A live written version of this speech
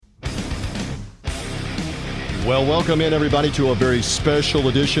Well, welcome in, everybody, to a very special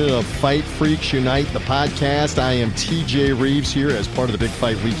edition of Fight Freaks Unite, the podcast. I am TJ Reeves here as part of the Big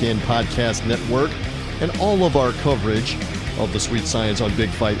Fight Weekend Podcast Network and all of our coverage of the sweet science on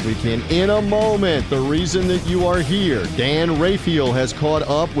Big Fight Weekend. In a moment, the reason that you are here, Dan Rafael has caught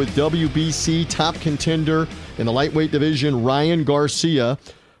up with WBC top contender in the lightweight division, Ryan Garcia,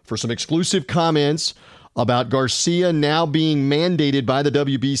 for some exclusive comments about Garcia now being mandated by the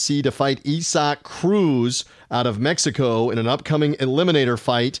WBC to fight Isaac Cruz out of Mexico in an upcoming eliminator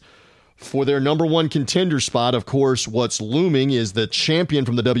fight for their number one contender spot. Of course, what's looming is the champion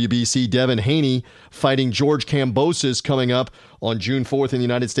from the WBC, Devin Haney, fighting George Kambosos coming up on June 4th in the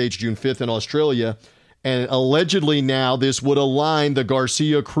United States, June 5th in Australia. And allegedly now this would align the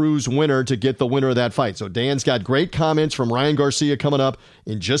Garcia-Cruz winner to get the winner of that fight. So Dan's got great comments from Ryan Garcia coming up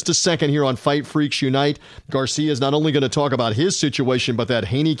in just a second here on Fight Freaks Unite. Garcia is not only going to talk about his situation, but that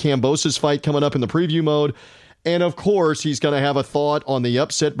Haney-Kambosos fight coming up in the preview mode. And of course, he's going to have a thought on the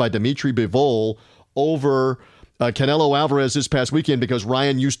upset by Dimitri Bivol over Canelo Alvarez this past weekend, because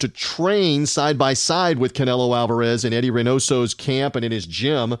Ryan used to train side by side with Canelo Alvarez in Eddie Reynoso's camp and in his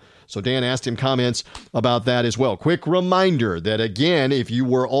gym. So Dan asked him comments about that as well. Quick reminder that, again, if you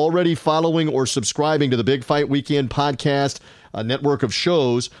were already following or subscribing to the Big Fight Weekend podcast, a network of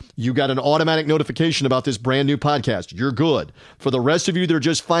shows, you got an automatic notification about this brand new podcast. You're good. For the rest of you, they're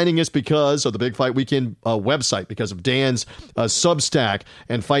just finding us because of the Big Fight Weekend website, because of Dan's Substack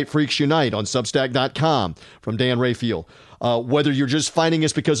and Fight Freaks Unite on Substack.com from Dan Rafael. Whether you're just finding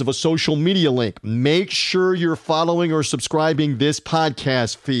us because of a social media link, make sure you're following or subscribing this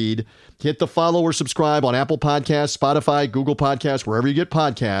podcast feed. Hit the follow or subscribe on Apple Podcasts, Spotify, Google Podcasts, wherever you get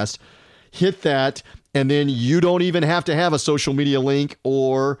podcasts. Hit that. And then you don't even have to have a social media link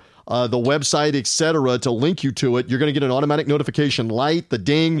or the website, etc., to link you to it. You're going to get an automatic notification, light, the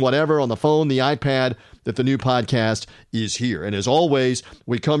ding, whatever, on the phone, the iPad, that the new podcast is here. And as always,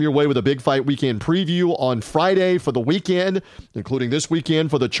 we come your way with a Big Fight Weekend preview on Friday for the weekend, including this weekend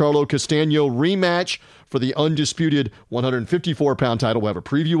for the Charlo Castaño rematch for the undisputed 154-pound title. We'll have a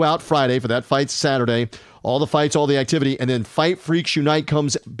preview out Friday for that fight Saturday. All the fights, all the activity, and then Fight Freaks Unite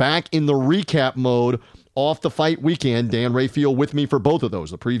comes back in the recap mode off the fight weekend. Dan Rafael with me for both of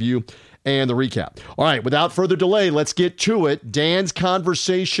those, the preview and the recap. All right, without further delay, let's get to it. Dan's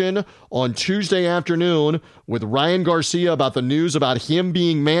conversation on Tuesday afternoon with Ryan Garcia about the news about him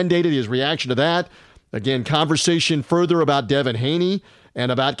being mandated, his reaction to that. Again, conversation further about Devin Haney and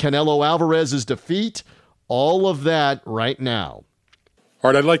about Canelo Alvarez's defeat. All of that right now.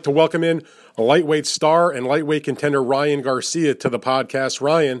 All right, I'd like to welcome in a lightweight star and lightweight contender Ryan Garcia to the podcast.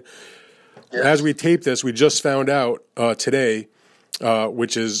 Ryan, yes. As we tape this, we just found out today,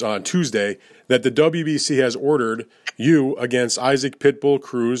 which is on Tuesday, that the WBC has ordered you against Isaac Pitbull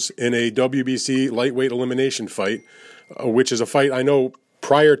Cruz in a WBC lightweight elimination fight, which is a fight I know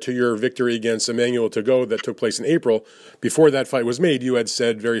prior to your victory against Emmanuel Tagoe that took place in April. Before that fight was made, you had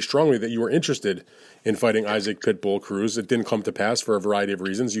said very strongly that you were interested in fighting Isaac Pitbull Cruz. It didn't come to pass for a variety of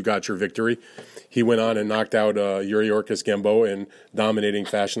reasons. You got your victory. He went on and knocked out Yuri Orkis Gamboa in dominating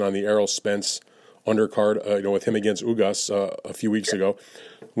fashion on the Errol Spence undercard, with him against Ugas a few weeks ago.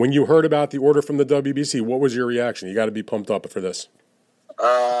 When you heard about the order from the WBC, what was your reaction? You got to be pumped up for this.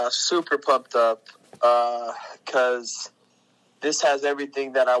 Super pumped up, because this has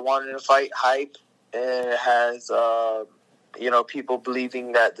everything that I wanted to fight, hype, and it has, people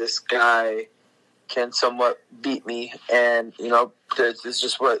believing that this guy can somewhat beat me, and, it's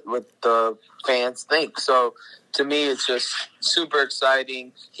just what the fans think. So, to me, it's just super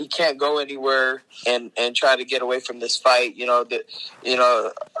exciting. He can't go anywhere and try to get away from this fight, and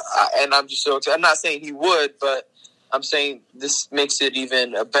I'm just so excited. I'm not saying he would, but I'm saying this makes it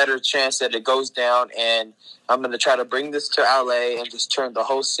even a better chance that it goes down, and I'm going to try to bring this to LA and just turn the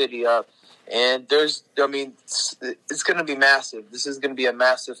whole city up. And it's going to be massive. This is going to be a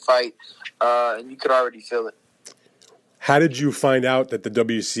massive fight, and you could already feel it. How did you find out that the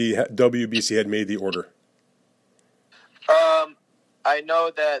WBC had made the order? I know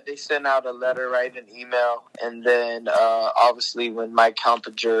that they sent out a letter, right, an email, and then obviously when Mike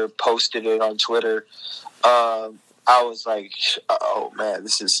Compinger posted it on Twitter, I was like, oh man,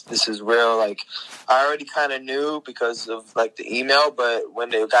 this is real. Like, I already kind of knew because of like the email, but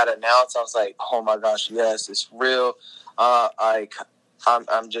when it got announced, I was like, oh my gosh, yes, it's real. I'm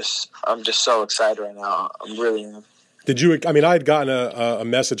just so excited right now. I really am. I had gotten a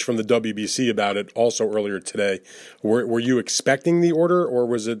message from the WBC about it also earlier today. Were you expecting the order,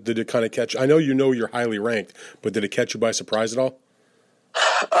 or did it kind of catch? I know you're highly ranked, but did it catch you by surprise at all?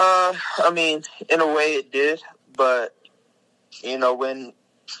 In a way it did, but when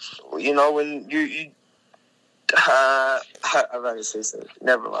you I'm about to say something.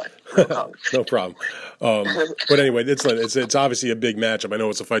 Never mind. No comment. No problem. But anyway, it's obviously a big matchup. I know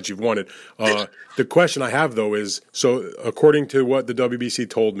it's a fight you've wanted. The question I have, though, is, so according to what the WBC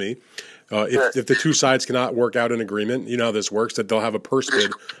told me, if the two sides cannot work out an agreement, you know how this works, that they'll have a purse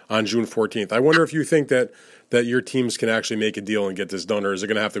bid on June 14th. I wonder if you think that your teams can actually make a deal and get this done, or is it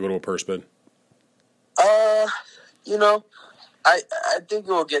going to have to go to a purse bid? You know, I think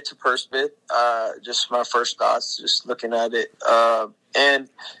it will get to purse bid. Just my first thoughts, just looking at it. And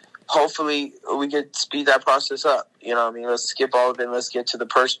hopefully we can speed that process up. You know what I mean? Let's skip all of it and let's get to the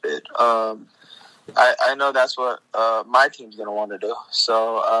purse bid. I know that's what my team's going to want to do.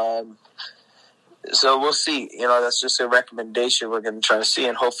 So we'll see. You know, that's just a recommendation we're going to try to see.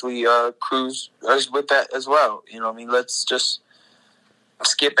 And hopefully Cruz is with that as well. You know what I mean? Let's just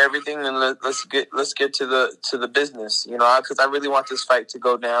skip everything and let's get to the business, you know, because I really want this fight to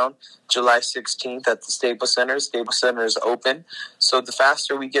go down July 16th at the Staples Center. Staples Center is open, so the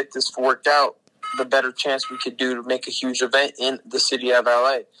faster we get this worked out, the better chance we could do to make a huge event in the city of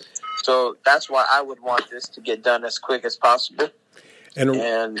LA. So that's why I would want this to get done as quick as possible.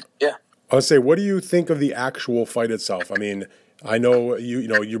 And yeah, I'll say, what do you think of the actual fight itself? I mean, I know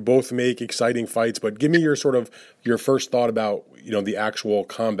you both make exciting fights, but give me your first thought about, you know, the actual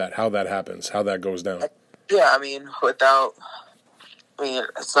combat, how that happens, how that goes down. Yeah, I mean, it's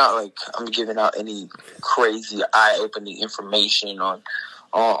not like I'm giving out any crazy eye-opening information on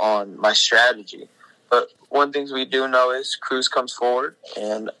my strategy. But one thing we do know is Cruz comes forward,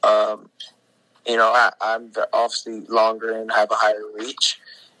 and you know, I'm obviously longer and have a higher reach,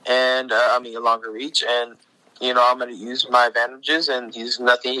 and a longer reach, and you know, I'm going to use my advantages, and there's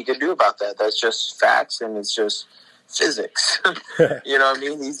nothing he can do about that. That's just facts, and it's just physics. You know what I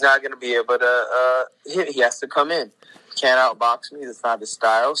mean? He's not going to be able to hit. He has to come in. Can't outbox me. That's not his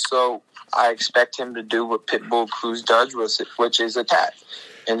style. So I expect him to do what Pitbull Cruz does, which is attack.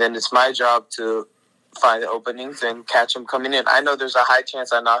 And then it's my job to find the openings and catch him coming in. I know there's a high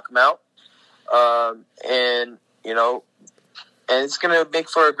chance I knock him out. And, you know, and it's going to make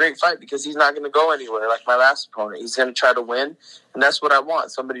for a great fight because he's not going to go anywhere like my last opponent. He's going to try to win, and that's what I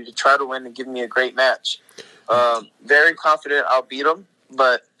want, somebody to try to win and give me a great match. Very confident I'll beat him,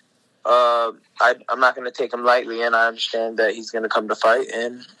 but I'm not going to take him lightly, and I understand that he's going to come to fight,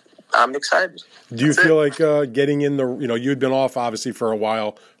 and I'm excited. Do you feel like getting in you'd been off obviously for a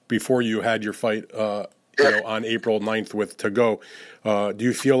while before you had your fight on April 9th with To Go. Do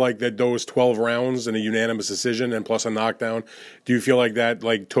you feel like that those 12 rounds and a unanimous decision and plus a knockdown, do you feel like that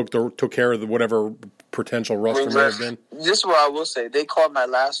took care of whatever potential rust there might have been? This is what I will say. They called my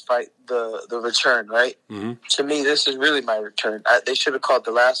last fight the return, right? Mm-hmm. To me, this is really my return. They should have called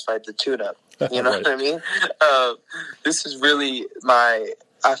the last fight the tune-up. You know right. What I mean? This is really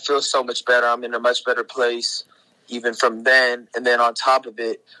I feel so much better. I'm in a much better place even from then. And then on top of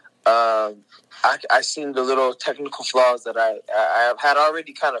it, I seen the little technical flaws that I had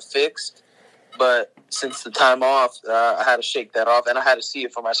already kind of fixed, but since the time off, I had to shake that off, and I had to see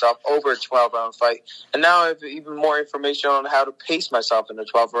it for myself over a 12-round fight. And now I have even more information on how to pace myself in a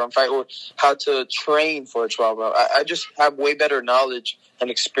 12-round fight or how to train for a 12-round. I just have way better knowledge and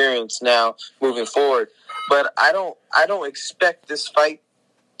experience now moving forward. But I don't expect this fight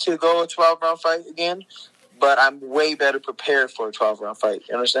to go a 12-round fight again. But I'm way better prepared for a 12-round fight.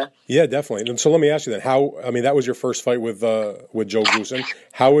 You understand? Yeah, definitely. And so let me ask you then, that was your first fight with Joe Goossen.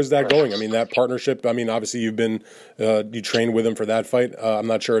 How is that going? I mean, that partnership, obviously you trained with him for that fight. I'm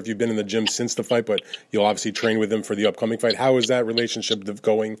not sure if you've been in the gym since the fight, but you'll obviously train with him for the upcoming fight. How is that relationship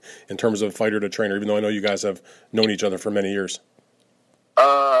going in terms of fighter to trainer, even though I know you guys have known each other for many years?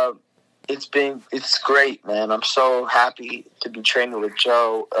 It's great, man. I'm so happy to be training with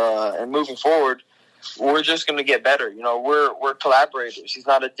Joe. And moving forward, we're just going to get better. You know, we're collaborators. He's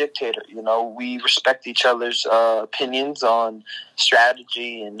not a dictator. You know, we respect each other's opinions on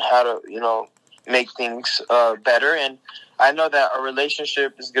strategy and how to, you know, make things better. And I know that our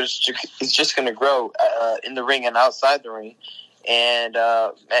relationship is just going to grow in the ring and outside the ring. And,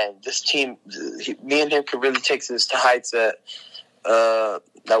 man, this team, me and him could really take this to heights that I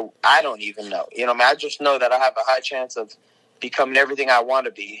don't even know. You know, I just know that I have a high chance of becoming everything I want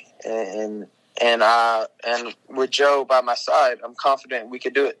to be. And with Joe by my side, I'm confident we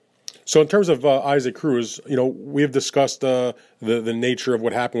could do it. So in terms of Isaac Cruz, you know, we have discussed the nature of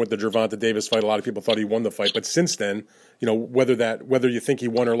what happened with the Gervonta Davis fight. A lot of people thought he won the fight, but since then, you know, whether you think he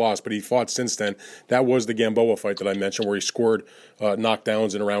won or lost, but he fought since then. That was the Gamboa fight that I mentioned, where he scored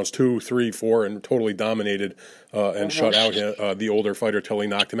knockdowns in rounds 2, 3, 4, and totally dominated and shut out the older fighter till he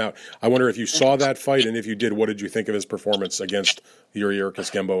knocked him out. I wonder if you saw that fight, and if you did, what did you think of his performance against Yuri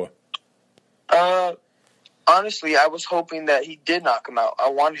Urkus Gamboa? honestly, I was hoping that he did knock him out. I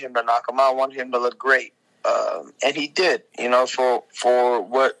wanted him to knock him out. I wanted him to look great. And he did, for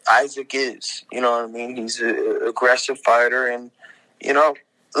what Isaac is. You know what I mean? He's an aggressive fighter. And,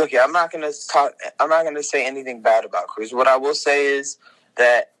 look, I'm not going to say anything bad about Cruz. What I will say is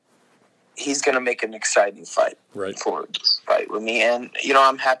that he's going to make an exciting fight for this fight with me. And,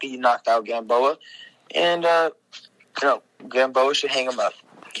 I'm happy he knocked out Gamboa. And, Gamboa should hang him up.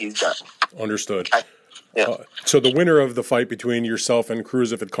 He's done. Understood. Yeah. So the winner of the fight between yourself and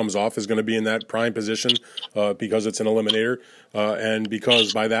Cruz, if it comes off, is going to be in that prime position because it's an eliminator. And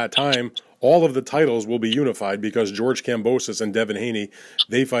because by that time, all of the titles will be unified because George Kambosos and Devin Haney,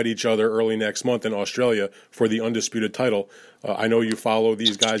 they fight each other early next month in Australia for the undisputed title. I know you follow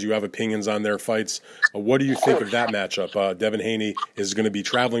these guys. You have opinions on their fights. What do you think of that matchup? Devin Haney is going to be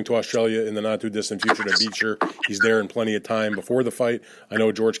traveling to Australia in the not-too-distant future to beat you. He's there in plenty of time before the fight. I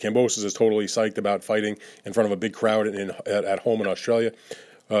know George Kambosos is totally psyched about fighting in front of a big crowd at home in Australia.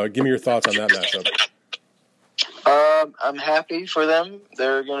 Give me your thoughts on that matchup. I'm happy for them.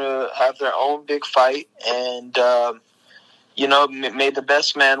 They're going to have their own big fight, and, may the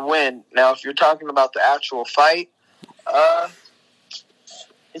best man win. Now, if you're talking about the actual fight,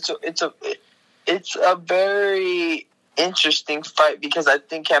 it's a very interesting fight because I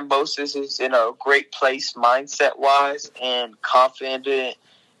think Kambosos is in a great place mindset-wise and confident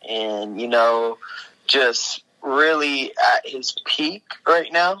and, just really at his peak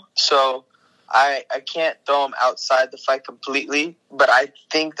right now. So I can't throw him outside the fight completely, but I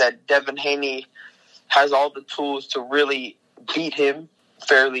think that Devin Haney has all the tools to really beat him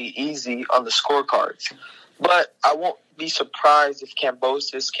fairly easy on the scorecards. But I won't be surprised if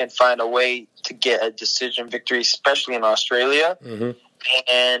Kambosos can find a way to get a decision victory, especially in Australia. Mm-hmm.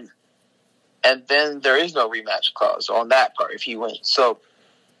 And then there is no rematch clause on that part if he wins. So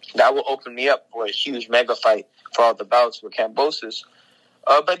that will open me up for a huge mega fight for all the bouts with Kambosos.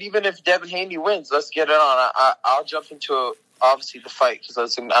 But even if Devin Haney wins, let's get it on. I'll jump into, obviously, the fight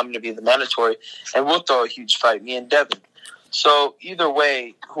because I'm going to be the mandatory, and we'll throw a huge fight, me and Devin. So either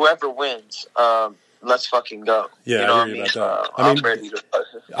way, whoever wins, let's fucking go. Yeah, I hear you about that. I'm ready to.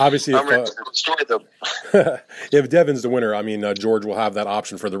 Obviously, I'm ready to destroy them. If Devin's the winner, George will have that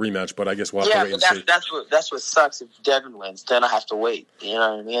option for the rematch. But I guess we'll have to wait and see. That's what sucks. If Devin wins, then I have to wait. You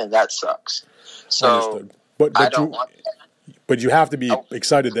know what I mean? That sucks. So understood. But I don't want that. But you have to be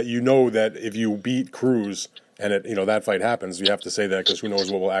excited that that if you beat Cruz and that fight happens, you have to say that because who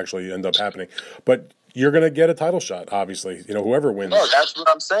knows what will actually end up happening. But you're going to get a title shot, obviously. Whoever wins. No, that's what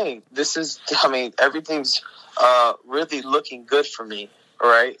I'm saying. This is, everything's really looking good for me. All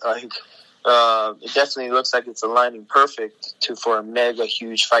right, it definitely looks like it's aligning perfect for a mega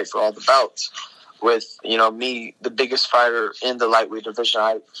huge fight for all the bouts. With me, the biggest fighter in the lightweight division,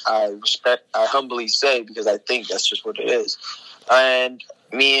 I humbly say because I think that's just what it is. And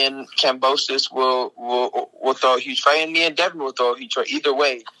me and Kambosos will throw a huge fight, and me and Devin will throw a huge fight. Either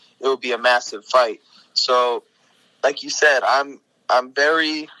way, it will be a massive fight. So, like you said, I'm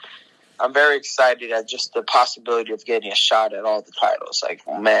very excited at just the possibility of getting a shot at all the titles. Like,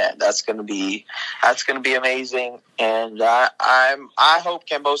 man, that's gonna be amazing. And I hope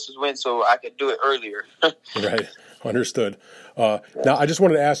Kambosos wins so I can do it earlier. Right, understood. Now, I just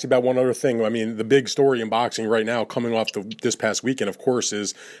wanted to ask you about one other thing. The big story in boxing right now, coming off this past weekend, of course,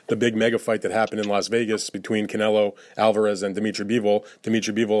 is the big mega fight that happened in Las Vegas between Canelo Alvarez and Dimitri Bivol.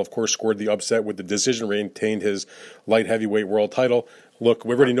 Dimitri Bivol, of course, scored the upset with the decision, retained his light heavyweight world title. Look,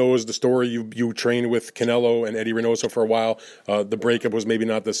 everybody knows the story. You trained with Canelo and Eddie Reynoso for a while. The breakup was maybe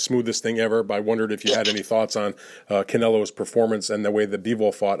not the smoothest thing ever, but I wondered if you had any thoughts on Canelo's performance and the way that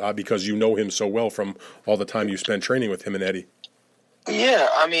Bivol fought because you know him so well from all the time you spent training with him and Eddie. Yeah,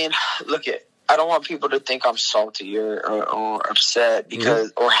 look, I don't want people to think I'm salty or upset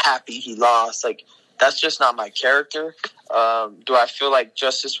because or happy he lost. Like, that's just not my character. Do I feel like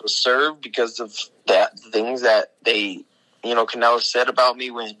justice was served because of the things that they Canelo said about me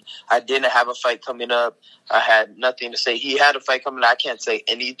when I didn't have a fight coming up? I had nothing to say. He had a fight coming up. I can't say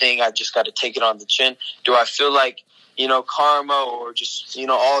anything. I just got to take it on the chin. Do I feel like, karma or just,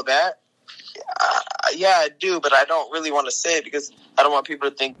 all that? Yeah, I do, but I don't really want to say it because I don't want people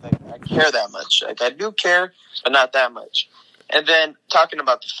to think that I care that much. Like, I do care, but not that much. And then talking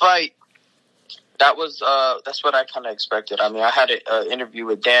about the fight, that's what I kind of expected. I had an interview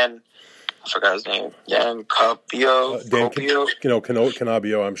with Dan. I forgot his name. Dan Capio.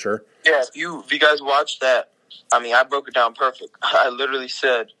 Canabio, I'm sure. Yeah, if you guys watched that, I broke it down perfect. I literally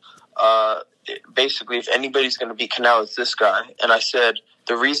said, basically, if anybody's going to beat Canelo, it's this guy. And I said,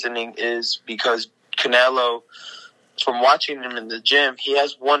 the reasoning is because Canelo, from watching him in the gym, he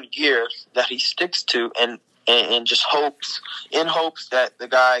has one gear that he sticks to, and and just hopes that the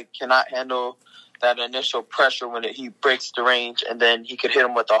guy cannot handle that initial pressure when he breaks the range, and then he could hit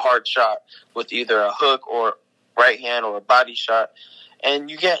him with a hard shot with either a hook or right hand or a body shot. And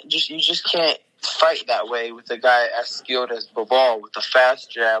you just can't fight that way with a guy as skilled as Bivol with a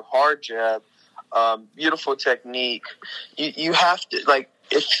fast jab, hard jab, beautiful technique. You have to, like,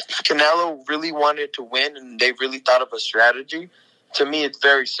 if Canelo really wanted to win and they really thought of a strategy, to me it's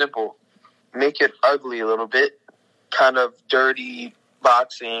very simple. Make it ugly a little bit, kind of dirty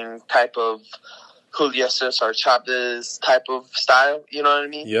boxing type of Julio Cesar Chavez type of style, you know what I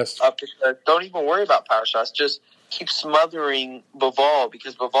mean? Yes. Don't even worry about power shots. Just keep smothering Bivol,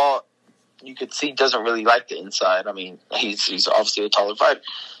 because Bivol, you could see, doesn't really like the inside. I mean, he's obviously a taller fighter.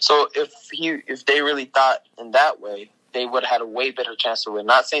 So if they really thought in that way, they would have had a way better chance to win.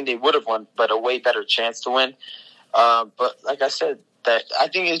 Not saying they would have won, but a way better chance to win. But like I said, that I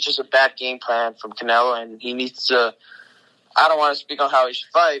think it's just a bad game plan from Canelo, and he needs to. I don't want to speak on how he should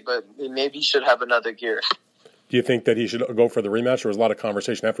fight, but maybe he should have another gear. Do you think that he should go for the rematch? There was a lot of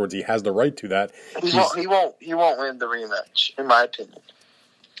conversation afterwards. He has the right to that. He won't win the rematch, in my opinion.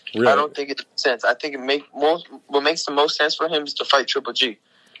 Really? I don't think it makes sense. I think what makes the most sense for him is to fight Triple G.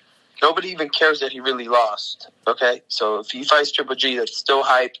 Nobody even cares that he really lost. Okay, so if he fights Triple G, that's still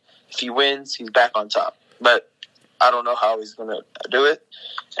hype. If he wins, he's back on top. But I don't know how he's going to do it,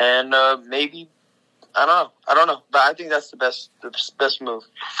 and maybe. I don't know. But I think that's the best move.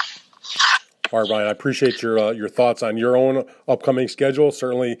 All right, Ryan, I appreciate your thoughts on your own upcoming schedule,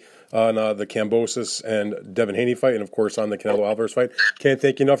 certainly on the Kambosos and Devin Haney fight, and, of course, on the Canelo Alvarez fight. Can't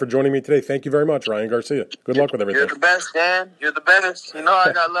thank you enough for joining me today. Thank you very much, Ryan Garcia. Good luck with everything. You're the best, Dan. You're the best. You know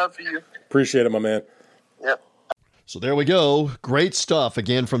I got love for you. Appreciate it, my man. Yep. So there we go. Great stuff,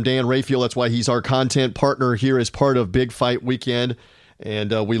 again, from Dan Rafael. That's why he's our content partner here as part of Big Fight Weekend.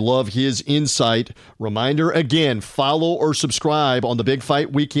 And we love his insight. Reminder again, follow or subscribe on the Big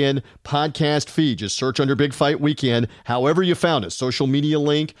Fight Weekend podcast feed. Just search under Big Fight Weekend. However you found us, social media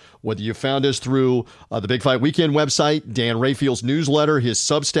link, whether you found us through the Big Fight Weekend website, Dan Rafael's newsletter, his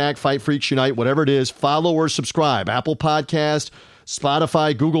Substack, Fight Freaks Unite, whatever it is, follow or subscribe. Apple Podcast,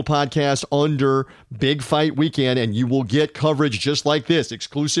 Spotify, Google Podcast under Big Fight Weekend, and you will get coverage just like this,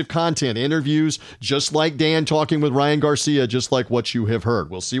 exclusive content, interviews, just like Dan talking with Ryan Garcia, just like what you have heard.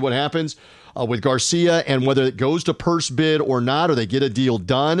 We'll see what happens with Garcia and whether it goes to purse bid or not, or they get a deal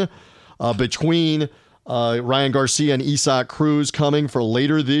done between Ryan Garcia and Isaac Cruz coming for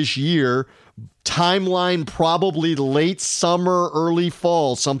later this year. Timeline probably late summer, early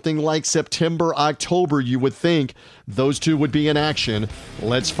fall, something like September, October, you would think those two would be in action.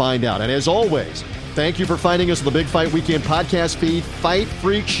 Let's find out. And as always, thank you for finding us on the Big Fight Weekend podcast feed. Fight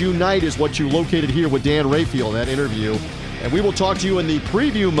Freaks Unite is what you located here with Dan Rafael, that interview. And we will talk to you in the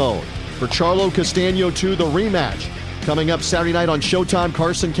preview mode for Charlo Castaño 2, the rematch. Coming up Saturday night on Showtime,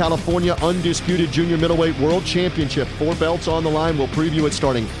 Carson, California, undisputed junior middleweight world championship. 4 belts on the line. We'll preview it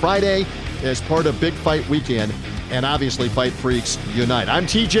starting Friday as part of Big Fight Weekend, and obviously Fight Freaks Unite. I'm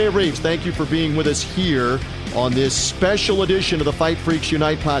TJ Reeves. Thank you for being with us here on this special edition of the Fight Freaks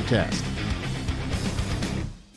Unite podcast.